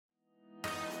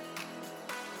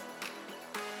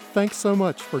Thanks so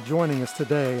much for joining us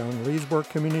today on Leesburg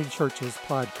Community Church's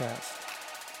podcast.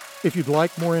 If you'd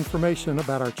like more information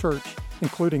about our church,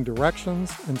 including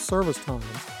directions and service times,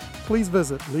 please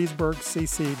visit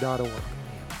leesburgcc.org.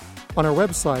 On our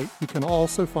website, you can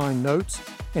also find notes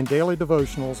and daily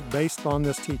devotionals based on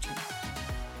this teaching.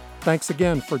 Thanks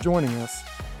again for joining us,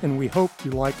 and we hope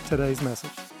you like today's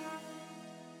message.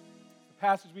 The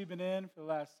passage we've been in for the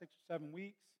last 6 or 7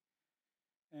 weeks,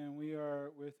 and we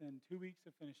are within 2 weeks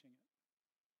of finishing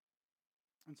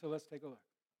it. And so let's take a look.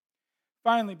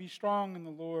 Finally, be strong in the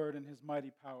Lord and his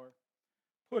mighty power.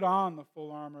 Put on the full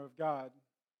armor of God.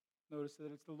 Notice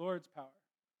that it's the Lord's power.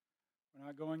 We're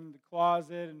not going in the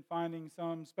closet and finding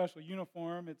some special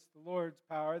uniform. It's the Lord's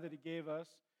power that he gave us.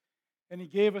 And he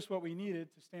gave us what we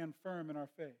needed to stand firm in our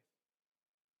faith.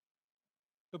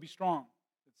 So be strong,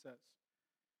 it says,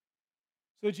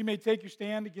 so that you may take your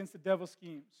stand against the devil's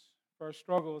schemes. For our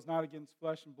struggle is not against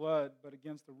flesh and blood, but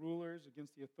against the rulers,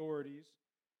 against the authorities,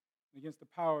 and against the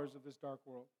powers of this dark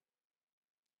world,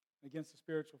 against the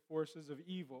spiritual forces of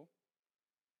evil,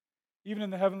 even in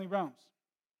the heavenly realms.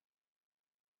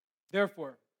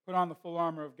 Therefore, put on the full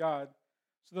armor of God,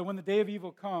 so that when the day of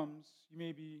evil comes, you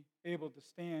may be able to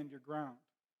stand your ground.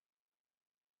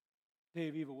 The day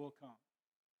of evil will come.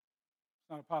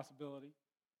 It's not a possibility.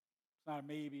 It's not a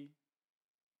maybe.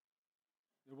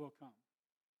 It will come.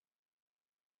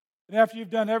 And after you've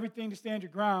done everything to stand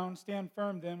your ground, stand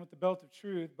firm then with the belt of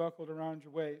truth buckled around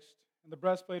your waist, and the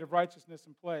breastplate of righteousness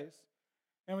in place,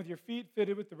 and with your feet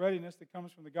fitted with the readiness that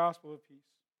comes from the gospel of peace.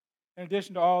 In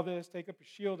addition to all this, take up a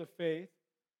shield of faith,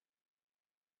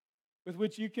 with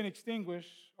which you can extinguish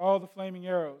all the flaming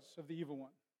arrows of the evil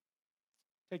one.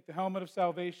 Take the helmet of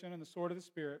salvation and the sword of the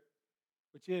Spirit,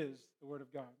 which is the Word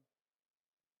of God.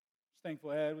 I'm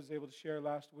thankful Ed was able to share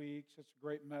last week such a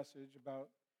great message about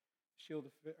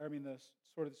the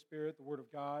sword of the Spirit, the Word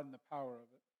of God, and the power of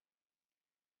it.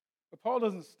 But Paul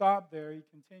doesn't stop there. He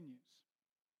continues.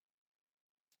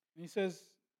 And he says,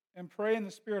 and pray in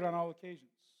the Spirit on all occasions,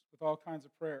 with all kinds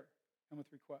of prayer and with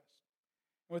request.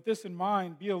 And with this in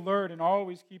mind, be alert and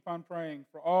always keep on praying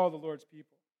for all the Lord's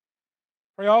people.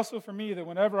 Pray also for me that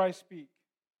whenever I speak,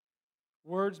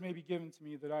 words may be given to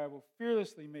me that I will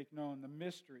fearlessly make known the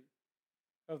mystery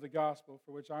of the gospel,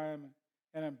 for which I am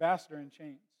an ambassador in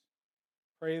chains.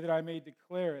 Pray that I may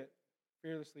declare it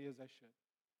fearlessly as I should.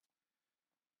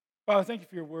 Father, thank you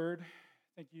for your word.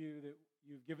 Thank you that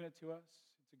you've given it to us.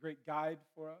 It's a great guide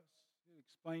for us. It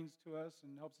explains to us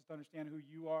and helps us to understand who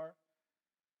you are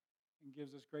and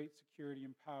gives us great security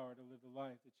and power to live the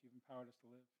life that you've empowered us to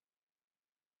live.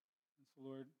 And so,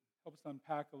 Lord, help us to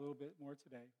unpack a little bit more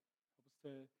today. Help us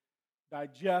to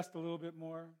digest a little bit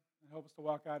more and help us to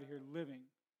walk out of here living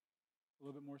a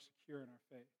little bit more secure in our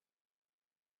faith.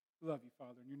 We love you,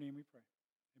 Father. In your name we pray.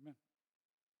 Amen.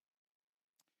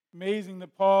 Amazing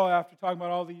that Paul, after talking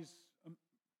about all these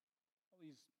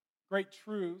great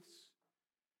truths,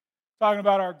 talking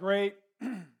about our great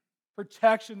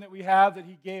protection that we have that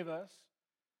he gave us,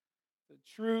 the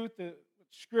truth that what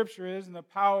Scripture is and the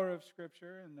power of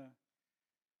Scripture and the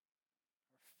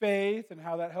faith and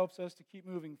how that helps us to keep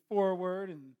moving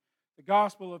forward, and the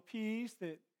gospel of peace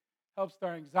that helps with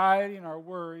our anxiety and our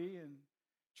worry, and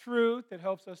truth that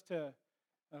helps us to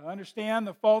understand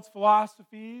the false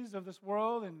philosophies of this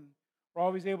world, and we're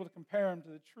always able to compare them to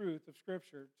the truth of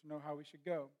Scripture to know how we should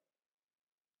go.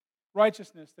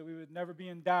 Righteousness, that we would never be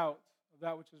in doubt of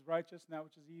that which is righteous and that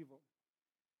which is evil.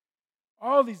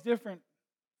 All these different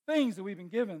things that we've been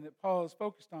given that Paul is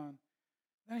focused on.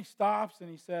 Then he stops and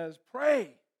he says,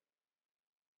 pray.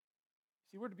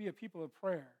 See, we're to be a people of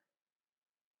prayer.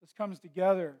 This comes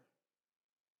together.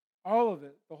 All of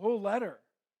it, the whole letter,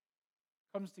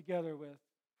 comes together with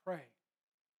pray.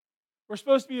 We're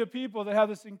supposed to be a people that have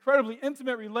this incredibly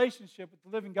intimate relationship with the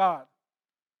living God.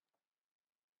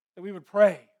 That we would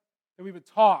pray, that we would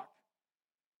talk,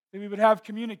 that we would have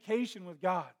communication with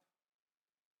God.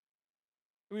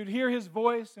 That we would hear his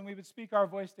voice and we would speak our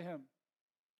voice to him.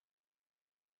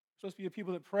 We're supposed to be a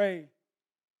people that pray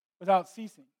without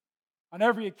ceasing, on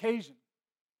every occasion.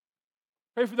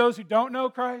 Pray for those who don't know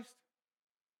Christ.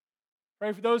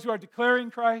 Pray for those who are declaring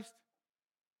Christ.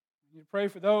 You pray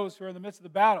for those who are in the midst of the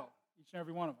battle, each and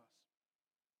every one of us.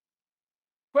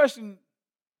 The question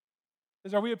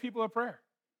is, are we a people of prayer?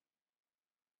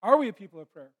 Are we a people of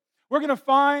prayer? We're going to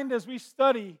find as we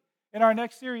study in our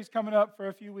next series coming up for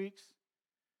a few weeks,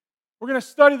 we're going to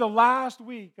study the last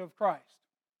week of Christ.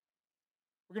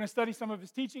 We're going to study some of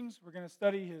his teachings. We're going to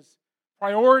study his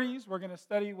priorities. We're going to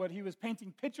study what he was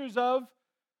painting pictures of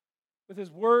with his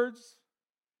words.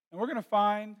 And we're going to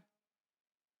find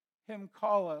him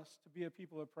call us to be a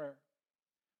people of prayer.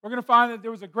 we're going to find that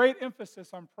there was a great emphasis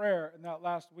on prayer in that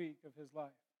last week of his life,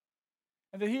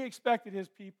 and that he expected his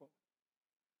people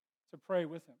to pray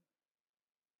with him.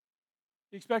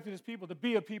 He expected his people to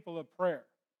be a people of prayer.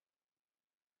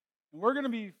 And we're going to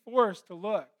be forced to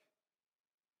look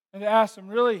and to ask some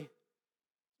really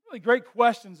great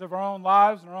questions of our own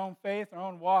lives and our own faith, our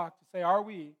own walk, to say, are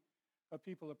we a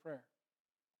people of prayer?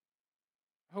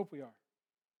 I hope we are.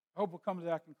 I hope we'll come to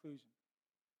that conclusion.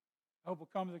 I hope we'll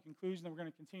come to the conclusion that we're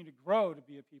going to continue to grow to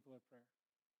be a people of prayer.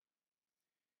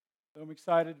 So I'm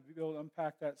excited to be able to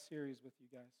unpack that series with you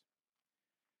guys.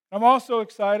 I'm also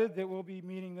excited that we'll be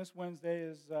meeting this Wednesday,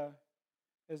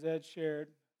 as Ed shared,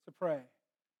 to pray.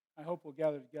 I hope we'll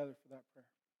gather together for that prayer.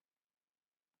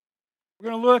 We're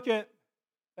going to look at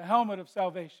the helmet of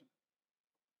salvation.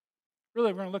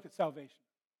 Really, we're going to look at salvation.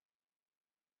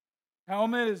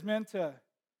 Helmet is meant to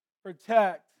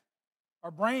protect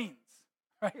our brains,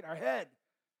 right? Our head.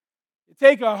 You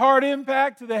take a hard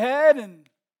impact to the head and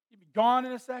you'll be gone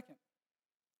in a second.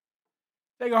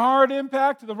 Take a hard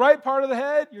impact to the right part of the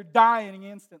head, you're dying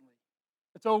instantly.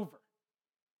 It's over.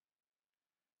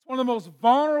 It's one of the most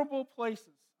vulnerable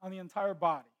places on the entire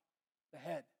body, the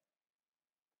head.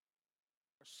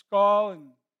 Our skull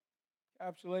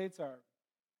encapsulates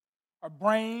our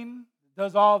brain. It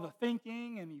does all the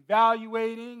thinking and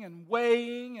evaluating and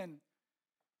weighing, and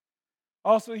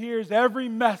also hears every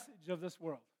message of this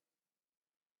world.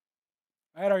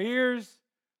 Right? Our ears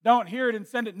don't hear it and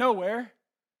send it nowhere.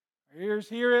 Our ears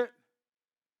hear it.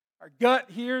 Our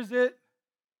gut hears it.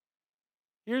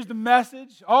 Here's the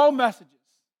message, all messages,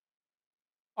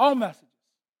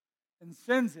 and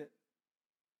sends it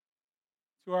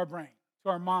to our brain, to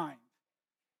our mind.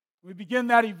 We begin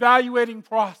that evaluating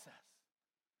process.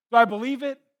 Do I believe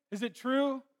it? Is it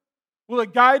true? Will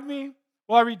it guide me?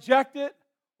 Will I reject it?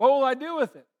 What will I do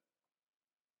with it?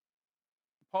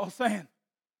 Paul's saying,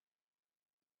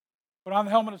 put on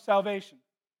the helmet of salvation.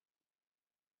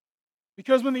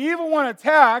 Because when the evil one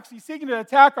attacks, he's seeking to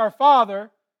attack our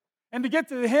Father. And to get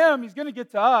to him, he's going to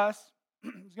get to us.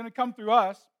 He's going to come through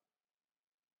us.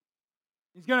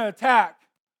 He's going to attack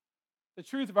the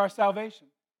truth of our salvation.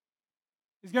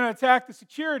 He's going to attack the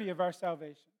security of our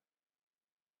salvation.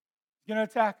 He's going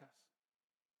to attack us.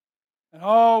 And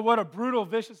oh, what a brutal,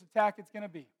 vicious attack it's going to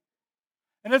be.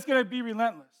 And it's going to be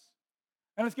relentless.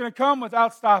 And it's going to come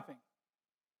without stopping.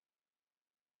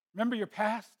 Remember your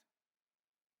past?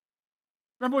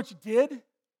 Remember what you did?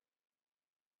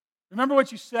 Remember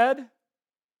what you said?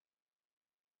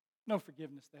 No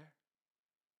forgiveness there.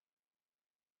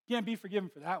 You can't be forgiven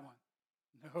for that one.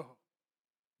 No.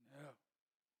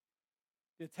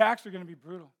 The attacks are going to be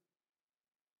brutal.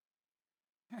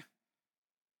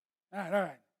 All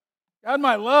right. God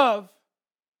might love,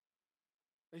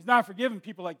 but he's not forgiving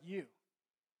people like you.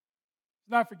 He's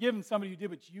not forgiving somebody who did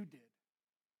what you did.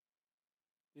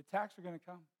 The attacks are going to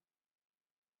come.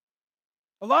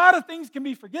 A lot of things can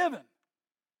be forgiven,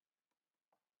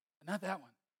 but not that one.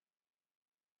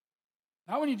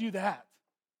 Not when you do that.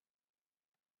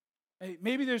 Hey,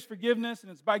 maybe there's forgiveness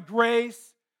and it's by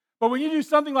grace, but when you do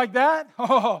something like that,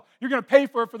 you're going to pay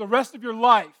for it for the rest of your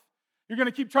life. You're going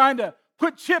to keep trying to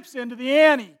put chips into the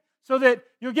ante so that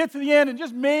you'll get to the end and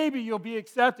just maybe you'll be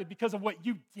accepted because of what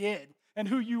you did and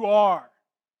who you are.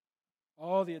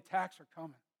 Oh, the attacks are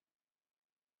coming.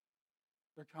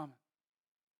 They're coming.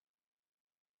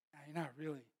 Now, you're not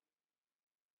really.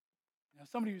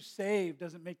 Somebody who's saved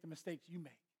doesn't make the mistakes you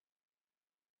make.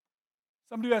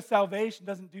 Somebody who has salvation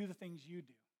doesn't do the things you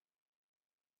do.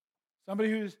 Somebody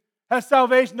who has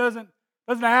salvation doesn't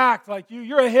act like you.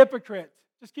 You're a hypocrite.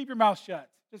 Just keep your mouth shut.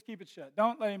 Just keep it shut.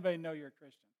 Don't let anybody know you're a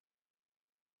Christian.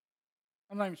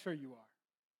 I'm not even sure you are.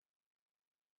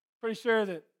 Pretty sure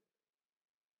that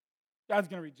God's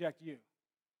going to reject you.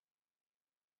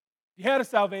 If you had a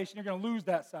salvation, you're going to lose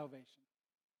that salvation.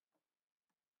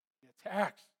 The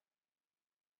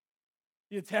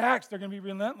attacks, they're going to be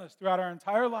relentless throughout our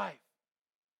entire life.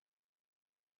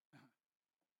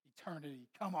 Eternity,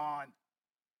 come on.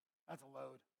 That's a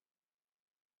load.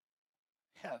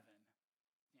 Heaven.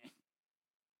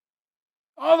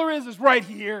 All there is right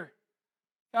here.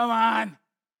 Come on.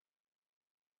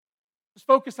 Just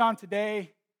focus on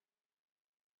today.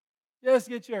 Just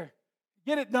get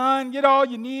it done. Get all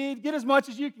you need. Get as much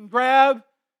as you can grab.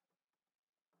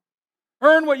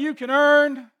 Earn what you can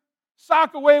earn.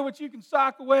 Sock away what you can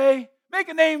sock away. Make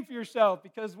a name for yourself,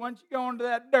 because once you go into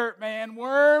that dirt, man,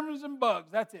 worms and bugs,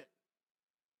 that's it.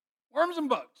 Worms and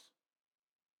bugs.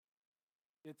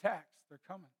 The attacks, they're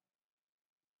coming.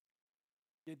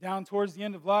 Get down towards the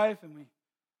end of life and we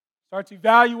start to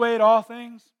evaluate all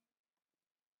things.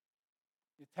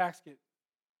 The attacks get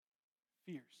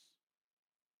fierce.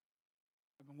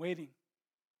 been waiting.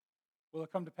 Will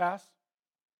it come to pass?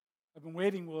 I've been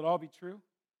waiting. Will it all be true?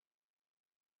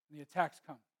 And the attacks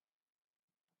come.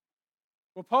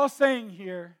 What Paul's saying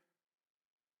here,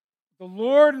 the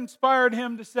Lord inspired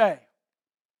him to say,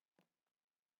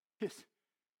 is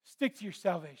stick to your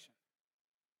salvation.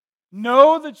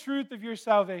 Know the truth of your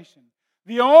salvation.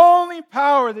 The only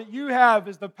power that you have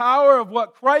is the power of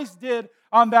what Christ did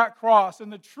on that cross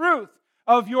and the truth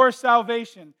of your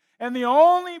salvation. And the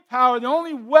only power, the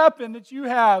only weapon that you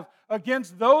have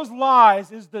against those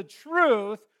lies is the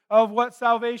truth of what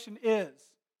salvation is.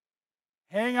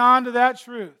 Hang on to that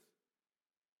truth.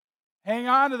 Hang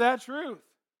on to that truth.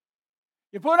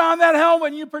 You put on that helmet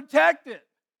and you protect it.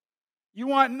 You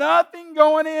want nothing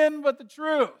going in but the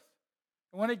truth.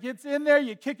 And when it gets in there,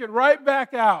 you kick it right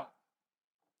back out.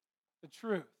 The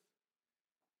truth.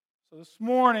 So this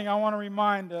morning, I want to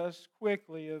remind us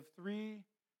quickly of 3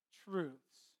 truths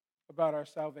about our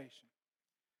salvation.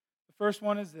 The first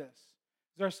one is this: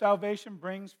 our salvation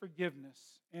brings forgiveness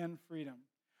and freedom.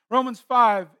 Romans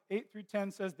 5, 8 through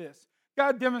 10 says this: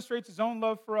 God demonstrates His own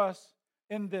love for us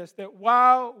in this, that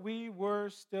while we were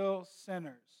still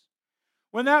sinners,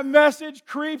 when that message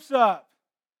creeps up,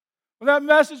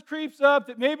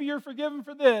 that maybe you're forgiven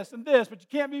for this and this, but you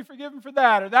can't be forgiven for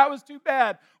that, or that was too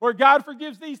bad, or God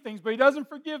forgives these things, but He doesn't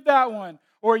forgive that one,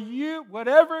 or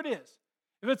whatever it is,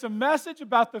 if it's a message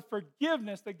about the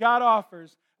forgiveness that God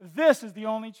offers, this is the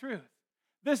only truth.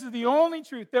 This is the only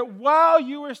truth, that while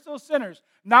you were still sinners,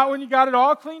 not when you got it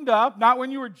all cleaned up, not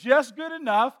when you were just good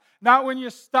enough, not when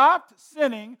you stopped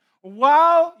sinning,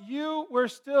 while you were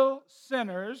still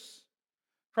sinners,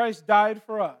 Christ died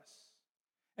for us.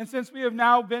 And since we have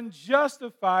now been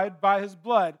justified by His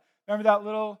blood, remember that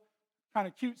little kind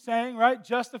of cute saying, right?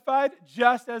 Justified,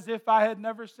 just as if I had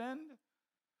never sinned.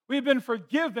 We've been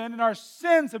forgiven and our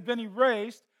sins have been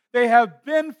erased. They have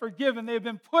been forgiven. They have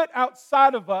been put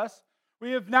outside of us.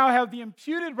 We now have the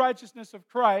imputed righteousness of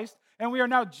Christ, and we are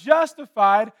now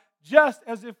justified just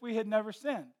as if we had never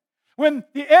sinned. When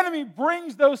the enemy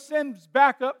brings those sins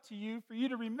back up to you for you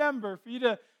to remember, for you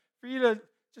to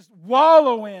just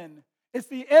wallow in, it's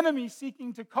the enemy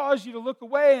seeking to cause you to look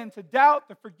away and to doubt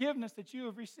the forgiveness that you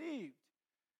have received.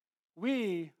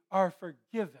 We are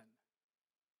forgiven.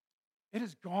 It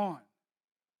is gone.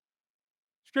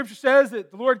 Scripture says that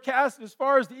the Lord cast it as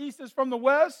far as the east is from the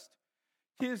west.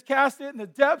 He has cast it in the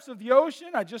depths of the ocean.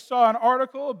 I just saw an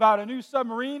article about a new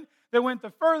submarine that went the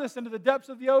furthest into the depths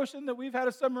of the ocean that we've had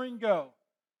a submarine go.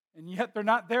 And yet they're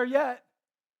not there yet.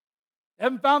 They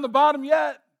haven't found the bottom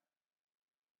yet.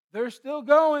 They're still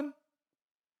going.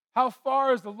 How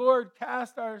far has the Lord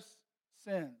cast our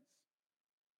sins?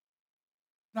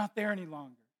 Not there any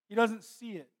longer. He doesn't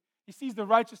see it. He sees the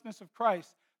righteousness of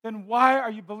Christ. Then why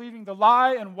are you believing the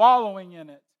lie and wallowing in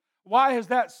it? Why has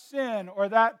that sin or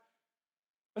that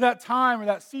time or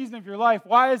that season of your life,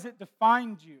 why has it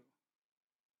defined you?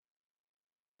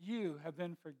 You have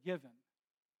been forgiven.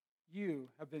 You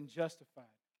have been justified.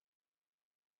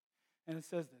 And it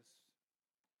says this: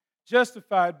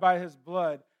 justified by His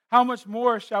blood, how much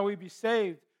more shall we be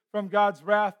saved from God's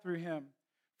wrath through Him?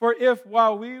 For if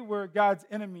while we were God's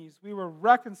enemies, we were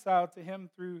reconciled to Him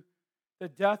through the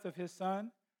death of His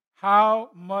Son, how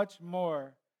much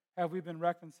more have we been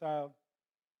reconciled?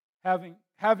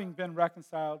 Having been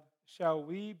reconciled, shall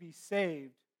we be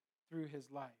saved through His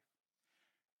life?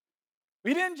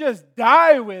 We didn't just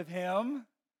die with Him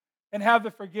and have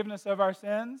the forgiveness of our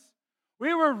sins.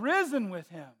 We were risen with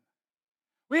Him.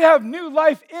 We have new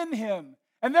life in Him.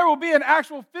 And there will be an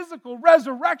actual physical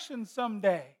resurrection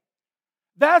someday.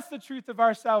 That's the truth of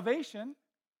our salvation.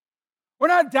 We're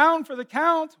not down for the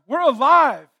count. We're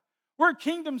alive. We're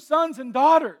kingdom sons and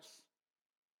daughters.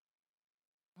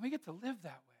 And we get to live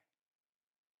that way.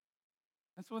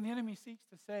 And so when the enemy seeks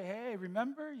to say, hey,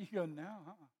 remember? You go, no,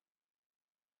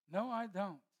 No, I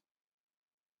don't.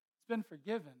 It's been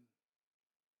forgiven.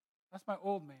 That's my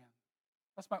old man.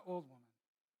 That's my old woman.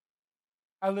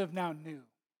 I live now new.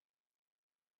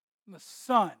 I'm the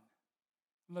son.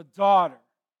 I'm the daughter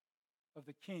of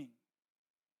the King.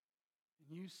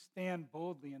 And you stand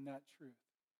boldly in that truth.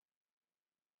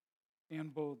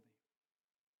 Stand boldly.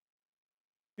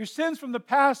 Your sins from the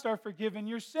past are forgiven.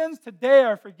 Your sins today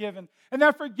are forgiven. And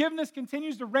that forgiveness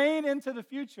continues to reign into the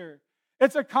future.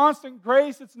 It's a constant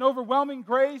grace. It's an overwhelming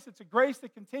grace. It's a grace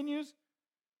that continues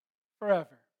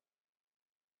forever.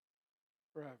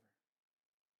 Forever.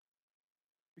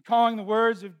 Recalling the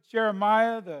words of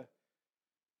Jeremiah, the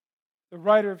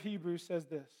writer of Hebrews says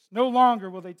this: no longer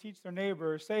will they teach their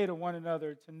neighbor or say to one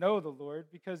another to know the Lord,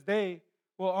 because they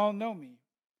will all know me,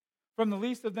 from the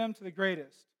least of them to the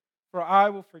greatest. For I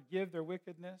will forgive their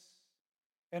wickedness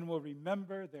and will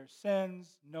remember their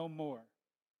sins no more.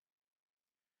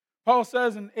 Paul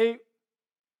says in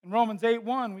Romans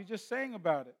 8:1, we just sang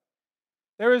about it.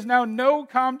 There is now no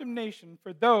condemnation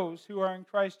for those who are in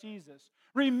Christ Jesus.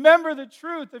 Remember the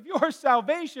truth of your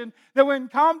salvation, that when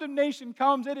condemnation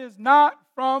comes, it is not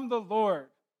from the Lord.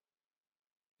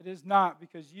 It is not,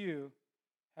 because you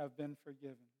have been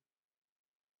forgiven.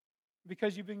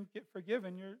 Because you've been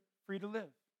forgiven, you're free to live.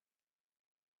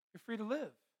 You're free to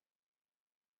live.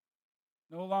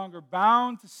 No longer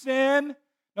bound to sin,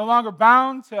 no longer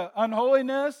bound to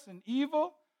unholiness and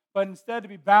evil, but instead to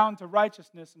be bound to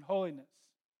righteousness and holiness.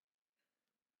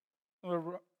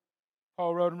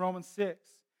 Paul wrote in Romans 6.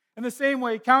 In the same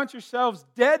way, count yourselves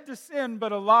dead to sin,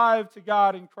 but alive to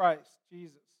God in Christ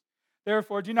Jesus.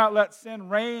 Therefore, do not let sin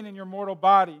reign in your mortal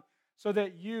body, so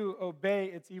that you obey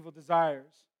its evil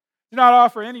desires. Do not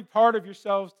offer any part of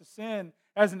yourselves to sin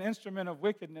as an instrument of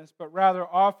wickedness, but rather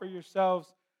offer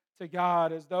yourselves to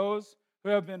God as those who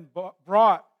have been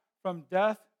brought from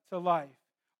death to life.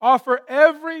 Offer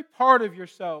every part of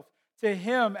yourself to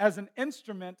Him as an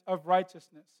instrument of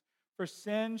righteousness. For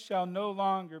sin shall no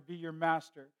longer be your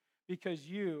master, because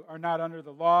you are not under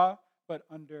the law, but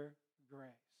under grace.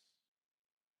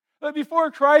 But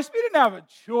before Christ, we didn't have a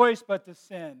choice but to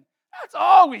sin. That's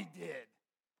all we did.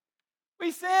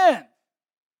 We sinned.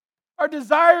 Our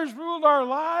desires ruled our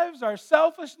lives. Our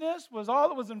selfishness was all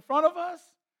that was in front of us.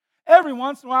 Every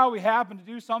once in a while, we happened to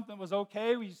do something that was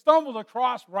okay. We stumbled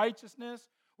across righteousness.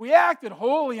 We acted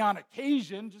holy on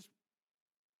occasion, just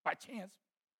by chance.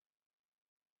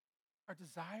 Our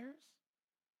desires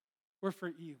were for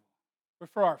evil, were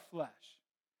for our flesh.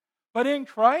 But in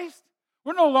Christ,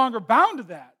 we're no longer bound to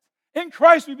that. In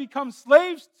Christ, we become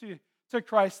slaves to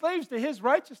Christ, slaves to His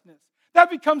righteousness. That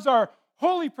becomes our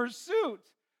holy pursuit.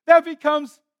 That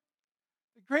becomes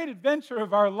the great adventure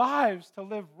of our lives, to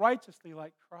live righteously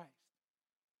like Christ.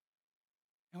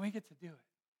 And we get to do it.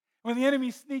 When the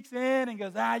enemy sneaks in and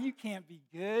goes, you can't be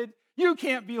good. You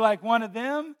can't be like one of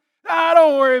them.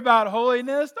 Don't worry about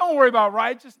holiness. Don't worry about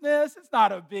righteousness. It's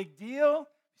not a big deal.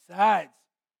 Besides,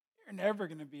 you're never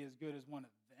going to be as good as one of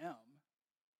them.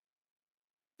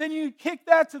 Then you kick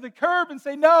that to the curb and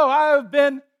say, no, I have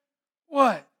been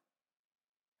what?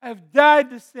 I have died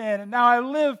to sin, and now I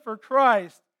live for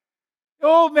Christ. The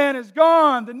old man is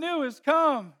gone. The new has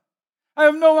come. I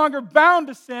am no longer bound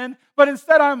to sin, but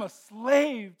instead I'm a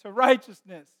slave to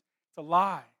righteousness. It's a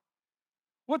lie.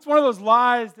 What's one of those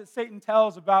lies that Satan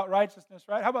tells about righteousness,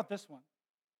 right? How about this one?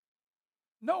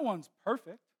 No one's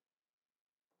perfect.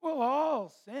 We'll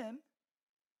all sin.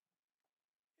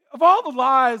 Of all the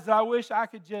lies that I wish I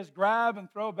could just grab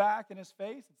and throw back in his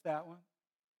face, it's that one.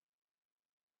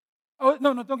 Oh,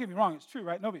 no, don't get me wrong. It's true,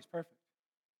 right? Nobody's perfect.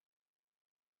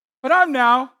 But I'm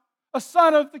now a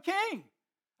son of the King.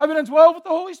 I've been indwelled with the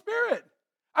Holy Spirit.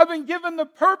 I've been given the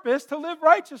purpose to live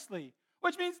righteously,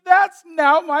 which means that's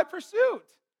now my pursuit.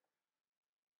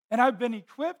 And I've been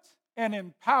equipped and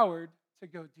empowered to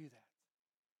go do that.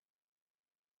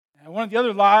 And one of the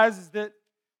other lies is that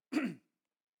you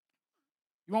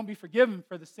won't be forgiven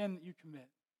for the sin that you commit.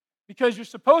 Because you're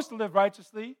supposed to live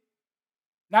righteously,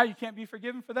 now you can't be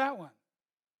forgiven for that one.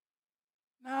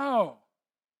 No,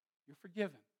 you're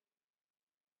forgiven.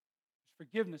 There's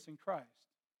forgiveness in Christ.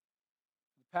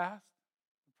 The past,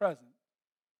 the present,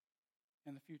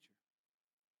 and the future.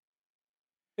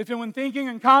 If and when thinking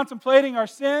and contemplating our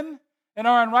sin and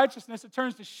our unrighteousness, it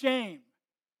turns to shame,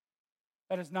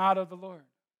 that is not of the Lord.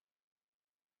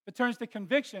 It turns to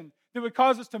conviction that would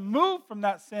cause us to move from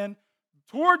that sin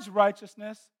towards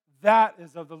righteousness, that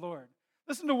is of the Lord.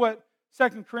 Listen to what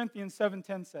 2 Corinthians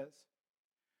 7:10 says.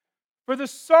 For the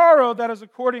sorrow that is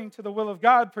according to the will of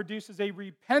God produces a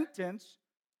repentance,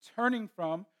 turning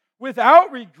from,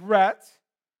 without regret,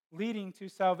 leading to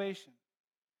salvation.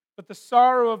 But the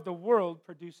sorrow of the world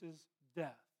produces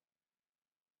death.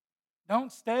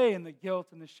 Don't stay in the guilt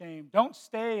and the shame. Don't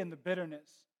stay in the bitterness.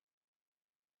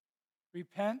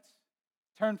 Repent,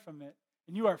 turn from it,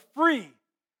 and you are free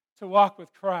to walk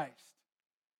with Christ.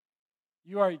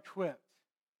 You are equipped.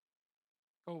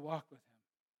 Go walk with Him.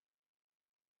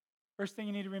 First thing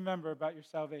you need to remember about your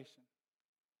salvation.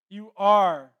 You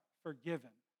are forgiven.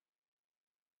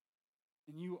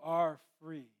 And you are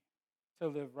free to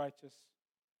live righteous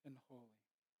and holy.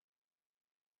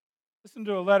 Listen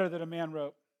to a letter that a man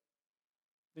wrote.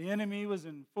 The enemy was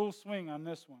in full swing on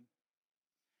this one.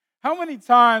 How many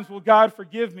times will God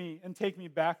forgive me and take me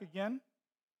back again?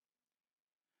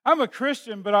 I'm a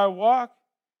Christian, but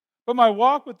my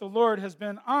walk with the Lord has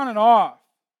been on and off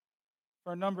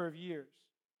for a number of years.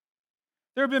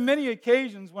 There have been many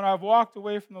occasions when I've walked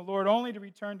away from the Lord only to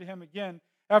return to Him again,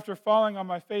 after falling on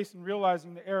my face and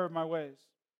realizing the error of my ways.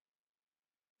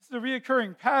 This is a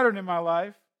reoccurring pattern in my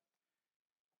life.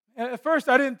 And at first,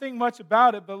 I didn't think much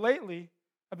about it, but lately,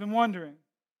 I've been wondering,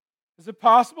 is it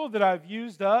possible that I've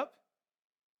used up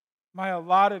my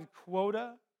allotted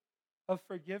quota of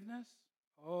forgiveness?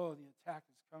 Oh, the attack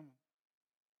is coming.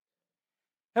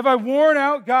 Have I worn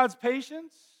out God's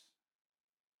patience?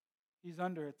 He's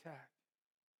under attack.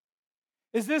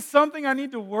 Is this something I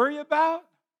need to worry about?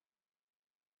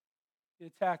 The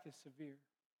attack is severe.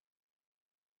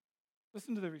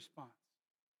 Listen to the response.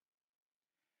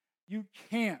 You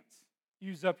can't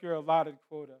use up your allotted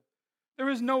quota. There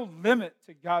is no limit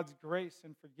to God's grace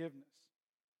and forgiveness.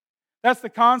 That's the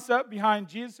concept behind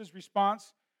Jesus'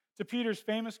 response to Peter's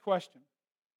famous question.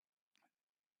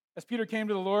 As Peter came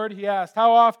to the Lord, he asked,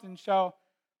 "How often shall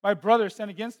my brother sin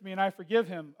against me and I forgive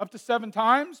him? Up to 7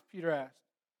 times?" Peter asked.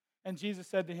 And Jesus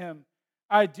said to him,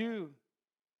 I do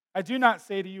not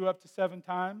say to you up to 7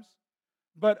 times,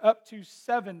 but up to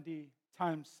 70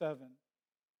 times 7.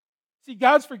 See,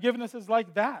 God's forgiveness is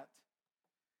like that.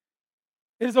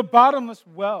 It is a bottomless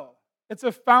well. It's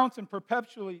a fountain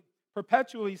perpetually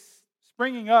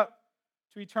springing up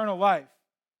to eternal life.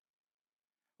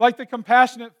 Like the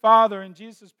compassionate father in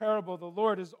Jesus' parable, the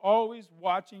Lord is always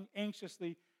watching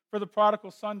anxiously for the prodigal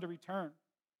son to return.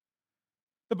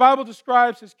 The Bible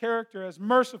describes his character as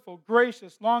merciful,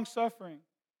 gracious, long-suffering,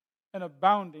 and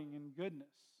abounding in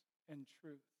goodness and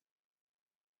truth.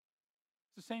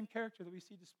 It's the same character that we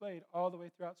see displayed all the way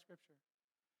throughout Scripture.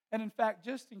 And in fact,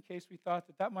 just in case we thought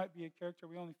that might be a character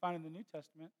we only find in the New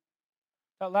Testament,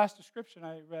 that last description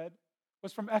I read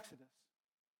was from Exodus.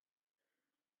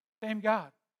 Same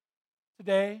God.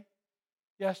 Today,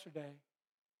 yesterday,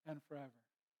 and forever.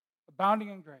 Abounding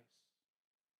in grace.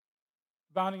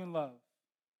 Abounding in love.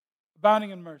 Abounding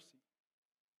in mercy.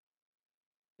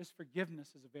 This forgiveness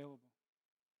is available.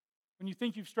 When you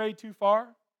think you've strayed too far,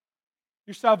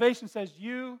 your salvation says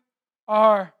you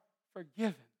are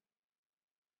forgiven.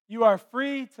 You are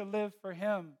free to live for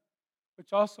Him,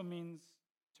 which also means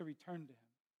to return to Him.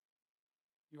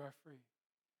 You are free.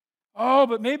 Oh,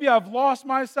 but maybe I've lost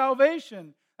my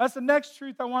salvation. That's the next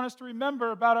truth I want us to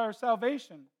remember about our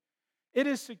salvation. It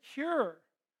is secure.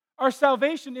 Our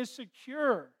salvation is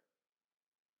secure.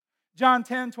 John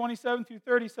 10, 27 through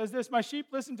 30 says this, My sheep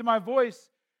listen to my voice,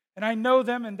 and I know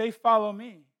them, and they follow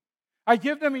me. I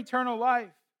give them eternal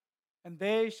life, and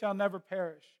they shall never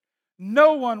perish.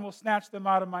 No one will snatch them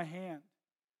out of my hand.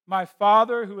 My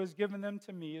Father, who has given them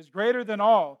to me, is greater than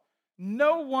all.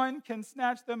 No one can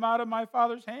snatch them out of my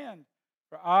Father's hand,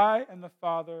 for I and the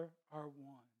Father are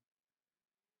one.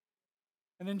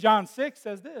 And then John 6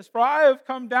 says this, For I have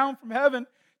come down from heaven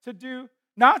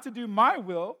not to do my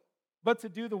will, but to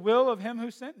do the will of him who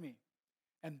sent me.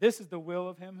 And this is the will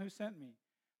of him who sent me,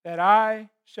 that I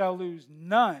shall lose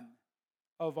none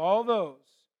of all those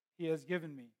he has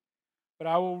given me, but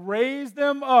I will raise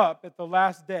them up at the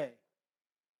last day.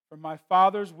 For my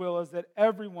Father's will is that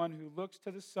everyone who looks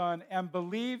to the Son and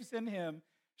believes in him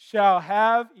shall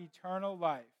have eternal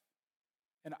life,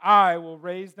 and I will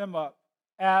raise them up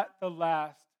at the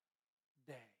last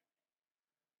day.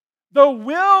 The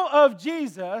will of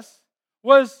Jesus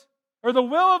the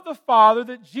will of the Father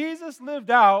that Jesus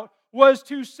lived out was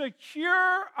to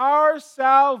secure our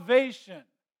salvation.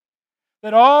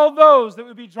 That all those that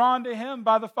would be drawn to Him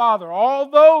by the Father, all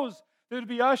those that would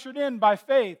be ushered in by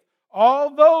faith, all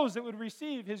those that would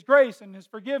receive His grace and His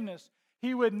forgiveness,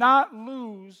 He would not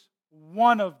lose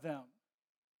one of them.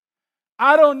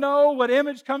 I don't know what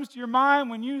image comes to your mind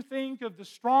when you think of the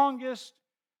strongest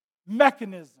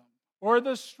mechanism or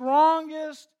the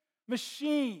strongest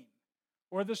machine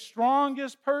or the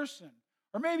strongest person.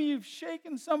 Or maybe you've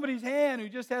shaken somebody's hand who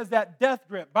just has that death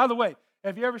grip. By the way,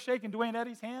 have you ever shaken Dwayne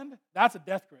Eddy's hand? That's a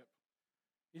death grip.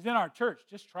 He's in our church.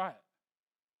 Just try it.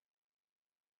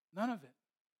 None of it.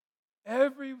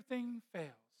 Everything fails.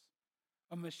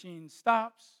 A machine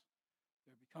stops.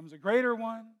 There becomes a greater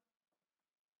one.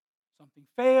 Something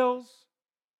fails.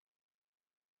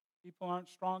 People aren't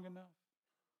strong enough.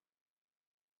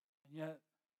 And yet,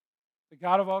 the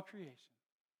God of all creation,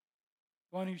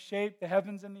 the one who shaped the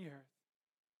heavens and the earth,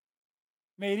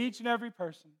 made each and every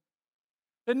person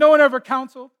that no one ever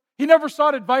counseled, He never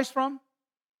sought advice from.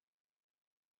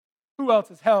 Who else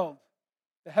has held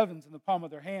the heavens in the palm of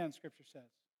their hand, Scripture says?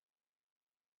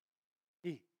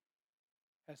 He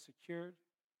has secured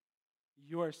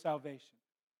your salvation.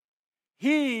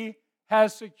 He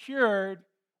has secured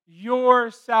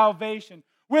your salvation.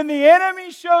 When the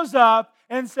enemy shows up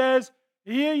and says,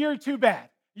 yeah, you're too bad.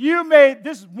 You made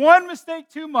this one mistake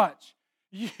too much.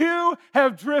 You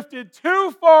have drifted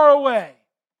too far away.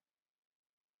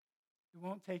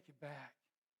 won't take you back.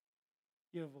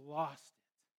 You have lost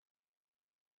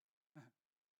it.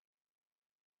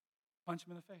 Punch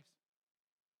him in the face.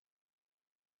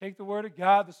 Take the word of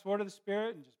God, the sword of the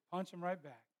Spirit, and just punch him right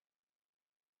back.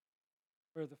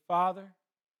 For the Father,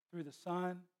 through the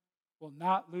Son, will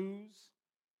not lose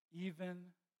even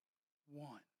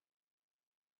one.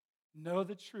 Know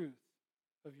the truth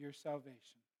of your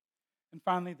salvation. And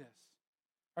finally this,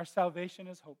 our salvation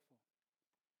is hopeful.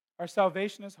 Our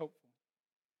salvation is hopeful.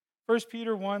 1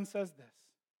 Peter 1 says this,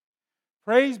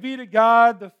 Praise be to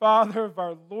God, the Father of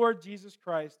our Lord Jesus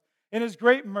Christ. In His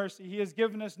great mercy, He has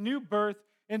given us new birth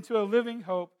into a living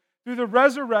hope through the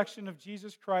resurrection of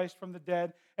Jesus Christ from the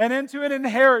dead and into an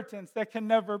inheritance that can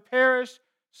never perish,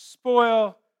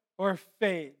 spoil, or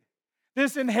fade.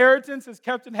 This inheritance is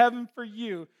kept in heaven for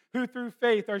you, who through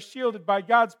faith are shielded by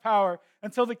God's power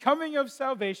until the coming of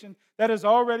salvation that is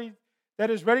ready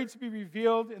to be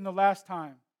revealed in the last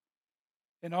time.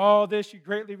 In all this you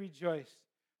greatly rejoice,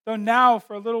 though now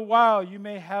for a little while you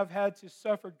may have had to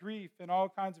suffer grief and all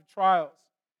kinds of trials.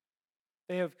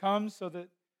 They have come so that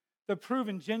the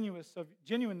proven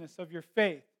genuineness of your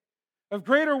faith, of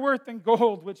greater worth than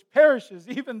gold, which perishes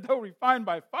even though refined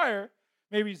by fire,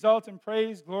 may result in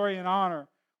praise, glory, and honor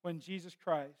when Jesus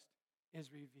Christ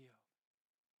is revealed.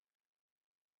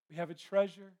 We have a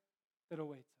treasure that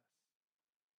awaits us.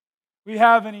 We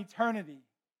have an eternity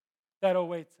that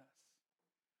awaits us.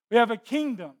 We have a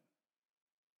kingdom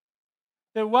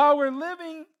that while we're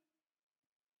living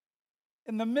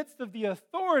in the midst of the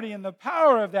authority and the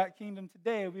power of that kingdom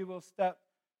today, we will step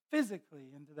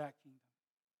physically into that kingdom.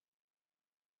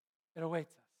 It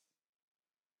awaits us.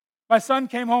 My son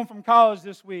came home from college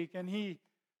this week, and he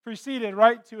proceeded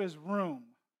right to his room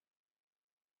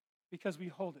because we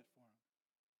hold it for him.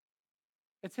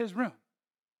 It's his room.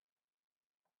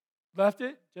 Left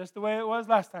it just the way it was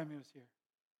last time he was here.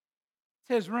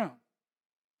 It's his room.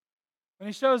 When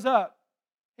he shows up,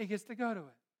 he gets to go to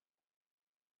it.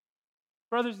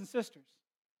 Brothers and sisters,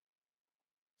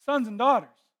 sons and daughters,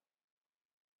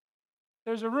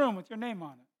 there's a room with your name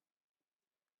on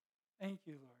it. Thank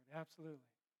you, Lord. Absolutely.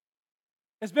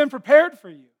 It's been prepared for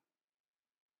you.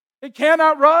 It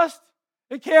cannot rust.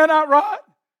 It cannot rot.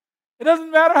 It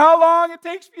doesn't matter how long it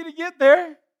takes for you to get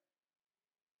there.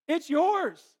 It's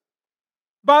yours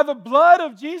by the blood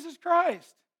of Jesus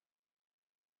Christ.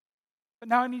 But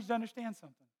now I need you to understand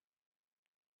something.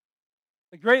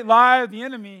 The great lie of the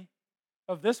enemy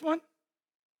of this one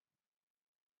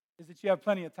is that you have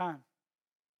plenty of time.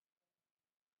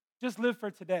 Just live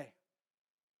for today.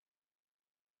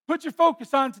 Put your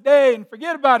focus on today and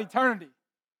forget about eternity.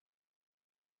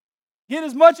 Get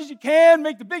as much as you can,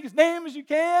 make the biggest name as you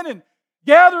can, and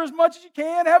gather as much as you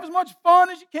can, have as much fun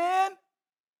as you can.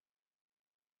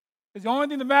 Because the only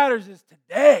thing that matters is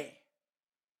today.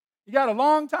 You got a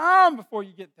long time before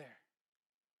you get there.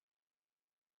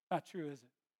 Not true, is it?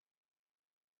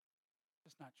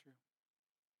 It's not true.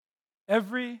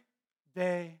 Every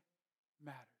day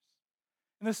matters.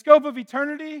 In the scope of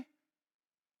eternity,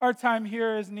 our time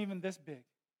here isn't even this big.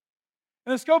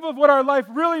 In the scope of what our life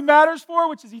really matters for,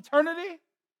 which is eternity,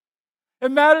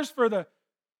 it matters for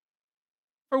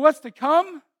what's to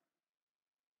come.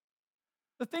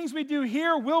 The things we do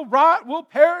here will rot, will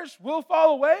perish, will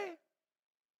fall away.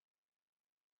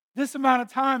 This amount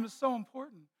of time is so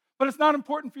important. But it's not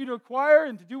important for you to acquire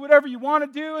and to do whatever you want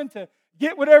to do and to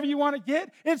get whatever you want to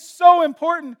get. It's so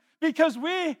important because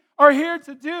we are here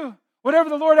to do whatever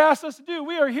the Lord asks us to do.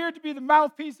 We are here to be the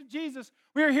mouthpiece of Jesus.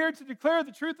 We are here to declare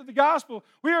the truth of the gospel.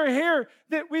 We are here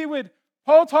that we would,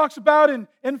 Paul talks about in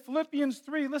Philippians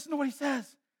 3. Listen to what he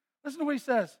says. Listen to what he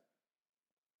says.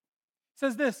 He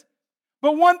says this,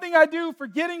 but one thing I do,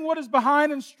 forgetting what is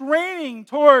behind and straining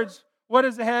towards what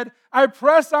is ahead, I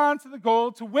press on to the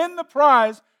goal to win the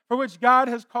prize for which God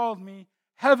has called me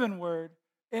heavenward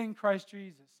in Christ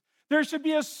Jesus. There should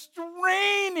be a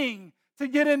straining to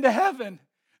get into heaven.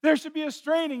 There should be a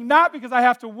straining, not because I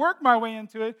have to work my way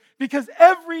into it, because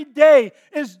every day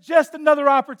is just another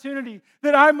opportunity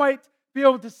that I might be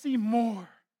able to see more,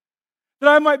 that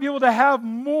I might be able to have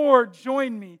more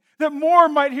join me, that more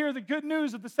might hear the good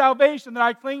news of the salvation that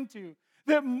I cling to,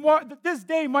 that this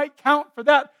day might count for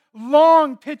that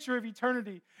long picture of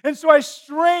eternity. And so I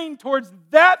strain towards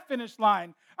that finish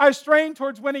line. I strain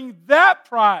towards winning that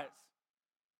prize.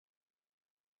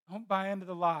 Don't buy into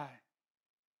the lie.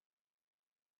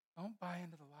 Don't buy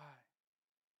into the lie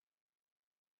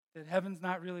that heaven's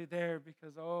not really there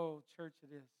because, oh, church,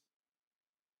 it is.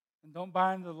 And don't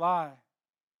buy into the lie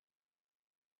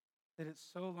that it's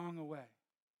so long away.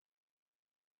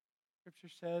 Scripture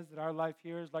says that our life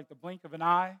here is like the blink of an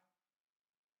eye,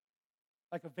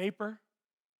 like a vapor.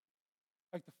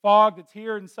 like the fog that's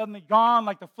here and suddenly gone,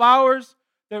 like the flowers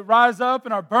that rise up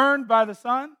and are burned by the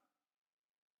sun.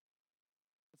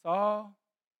 It's all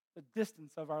the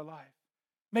distance of our life.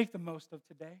 Make the most of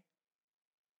today.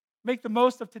 Make the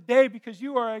most of today because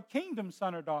you are a kingdom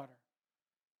son or daughter.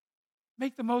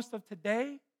 Make the most of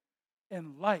today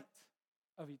in light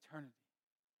of eternity.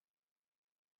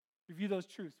 Review those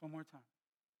truths one more time.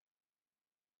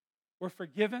 We're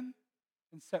forgiven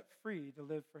and set free to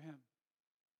live for Him.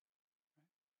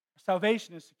 Our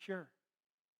salvation is secure.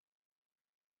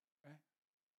 Right?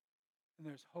 And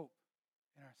there's hope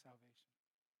in our salvation.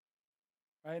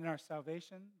 Right? In our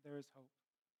salvation, there is hope.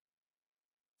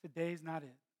 Today's not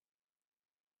it.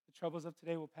 The troubles of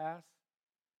today will pass,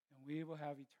 and we will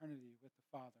have eternity with the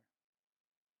Father.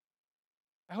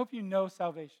 I hope you know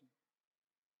salvation.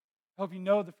 I hope you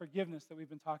know the forgiveness that we've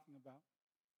been talking about.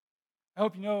 I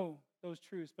hope you know those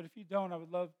truths. But if you don't, I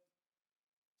would love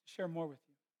to share more with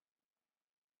you.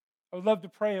 I would love to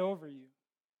pray over you.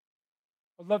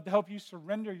 I would love to help you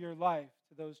surrender your life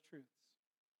to those truths.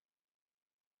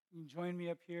 You can join me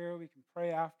up here. We can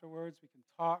pray afterwards. We can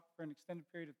talk for an extended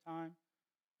period of time.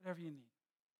 Whatever you need.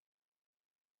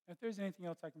 If there's anything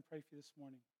else I can pray for you this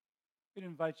morning, we'd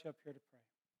invite you up here to pray.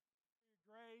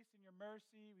 For your grace and your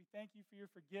mercy, we thank you for your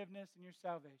forgiveness and your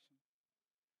salvation.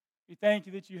 We thank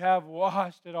you that you have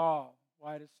washed it all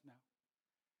white as snow.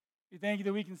 We thank you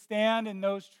that we can stand in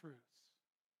those truths.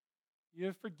 You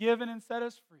have forgiven and set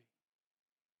us free.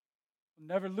 We'll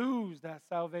never lose that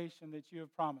salvation that you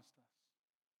have promised us.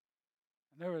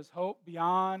 And there is hope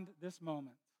beyond this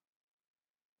moment.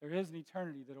 There is an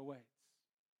eternity that awaits.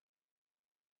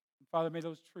 And Father, may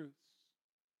those truths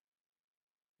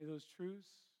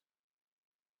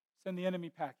send the enemy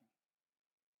packing.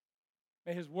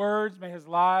 May his words, may his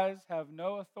lies have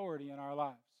no authority in our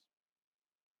lives.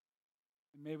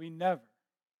 And may we never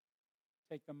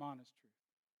take them on as truth.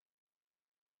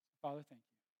 Father, thank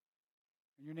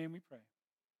you. In your name we pray.